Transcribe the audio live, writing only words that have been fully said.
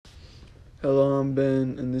Hello, I'm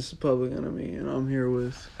Ben, and this is Public Enemy, and I'm here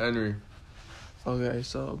with Henry. Okay,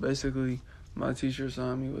 so basically, my teacher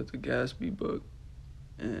assigned me with the Gatsby book,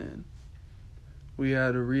 and we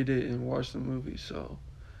had to read it and watch the movie. So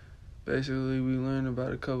basically, we learned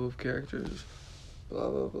about a couple of characters, blah,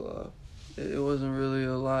 blah, blah. It wasn't really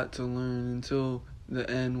a lot to learn until the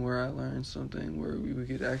end where I learned something where we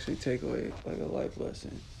could actually take away like a life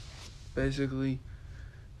lesson. Basically,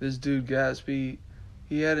 this dude Gatsby,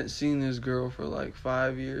 he hadn't seen this girl for like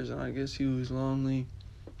 5 years, and I guess he was lonely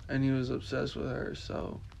and he was obsessed with her.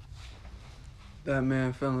 So that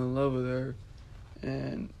man fell in love with her,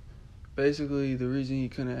 and basically the reason he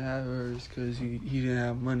couldn't have her is because he didn't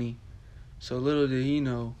have money. So little did he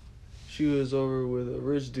know, she was over with a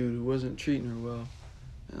rich dude who wasn't treating her well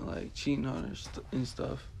and like cheating on her and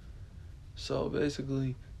stuff. So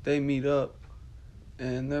basically they meet up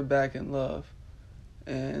and they're back in love.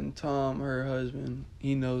 And Tom, her husband,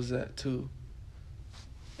 he knows that too.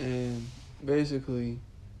 And they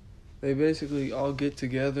all get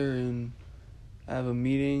together and have a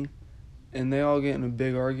meeting, and they all get in a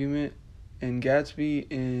big argument, and Gatsby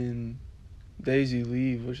and Daisy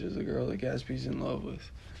leave, which is the girl that Gatsby's in love with.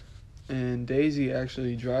 And Daisy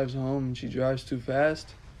actually drives home, and she drives too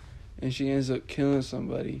fast, and she ends up killing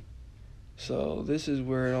somebody. So this is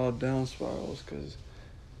where it all down spirals, because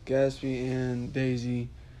Gatsby and Daisy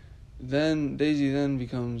then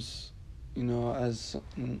becomes, as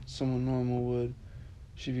someone normal would,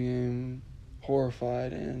 she became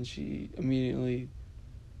horrified and she immediately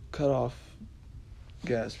cut off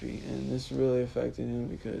Gatsby, and this really affected him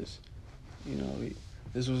because,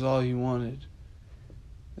 this was all he wanted.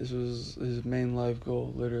 This was his main life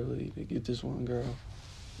goal, literally, to get this one girl.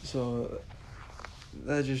 So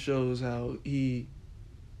that just shows how he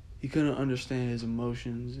couldn't understand his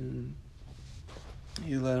emotions, and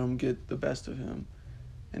he let them get the best of him,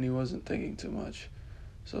 and he wasn't thinking too much.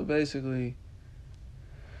 So basically,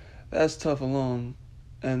 that's tough alone.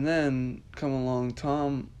 And then come along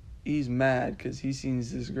Tom, he's mad because he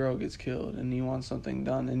sees this girl gets killed, and he wants something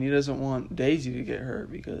done, and he doesn't want Daisy to get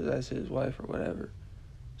hurt because that's his wife or whatever.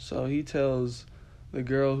 So he tells the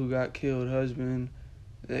girl who got killed husband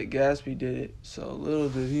that Gatsby did it. So little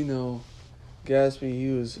did he know, Gatsby,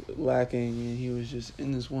 he was lacking, and he was just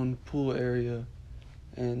in this one pool area,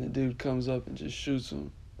 and the dude comes up and just shoots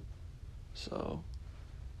him. So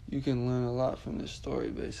you can learn a lot from this story,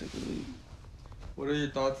 basically. What are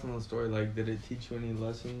your thoughts on the story? Like, did it teach you any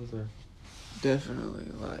lessons? Or Definitely,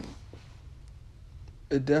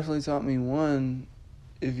 it definitely taught me, one,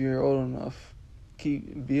 if you're old enough,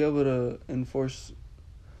 be able to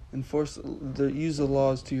use the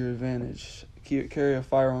laws to your advantage. Carry a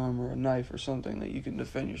firearm or a knife or something that you can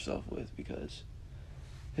defend yourself with, because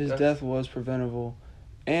his death was preventable.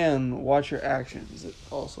 And watch your actions,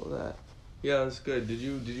 also that. Yeah, that's good. Did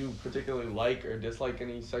you particularly like or dislike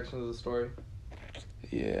any sections of the story?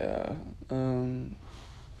 Yeah,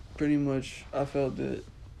 pretty much I felt that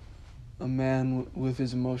a man with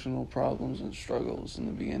his emotional problems and struggles in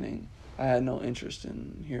the beginning, I had no interest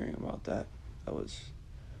in hearing about that. That was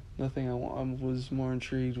nothing I was more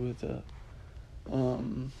intrigued with the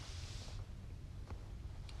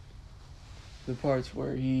parts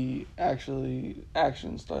where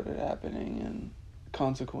action started happening and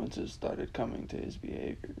consequences started coming to his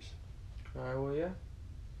behaviors. Alright, well, yeah.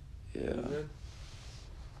 Yeah.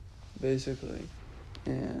 Basically.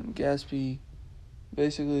 And Gatsby,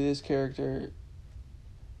 basically this character,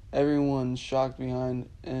 everyone's shocked behind,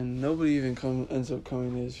 and nobody even ends up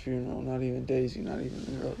coming to his funeral. Not even Daisy, not even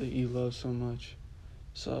the girl that he loves so much.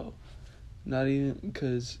 So, not even,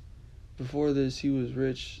 because before this he was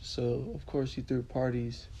rich, so of course he threw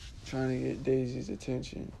parties trying to get Daisy's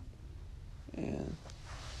attention. And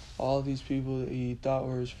all these people that he thought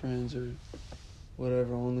were his friends or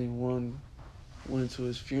whatever, only one went to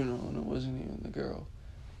his funeral, and it wasn't even the girl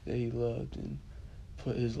that he loved and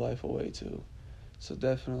put his life away to. So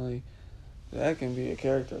definitely that can be a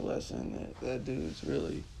character lesson that dude's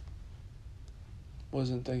really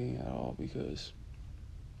wasn't thinking at all, because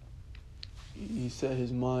he set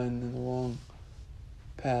his mind in the wrong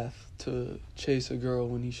path to chase a girl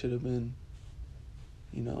when he should have been,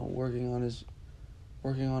 working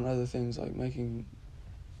on other things, like making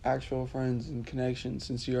actual friends and connections,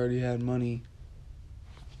 since he already had money.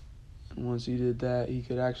 And once he did that, he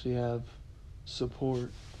could actually have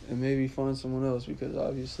support and maybe find someone else, because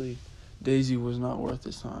obviously Daisy was not worth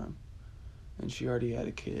his time, and she already had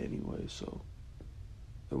a kid anyway, so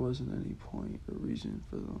there wasn't any point or reason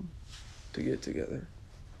for them to get together.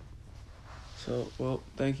 So, well,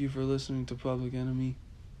 thank you for listening to Public Enemy.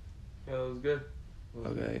 Yeah, that was good.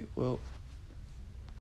 Okay, well,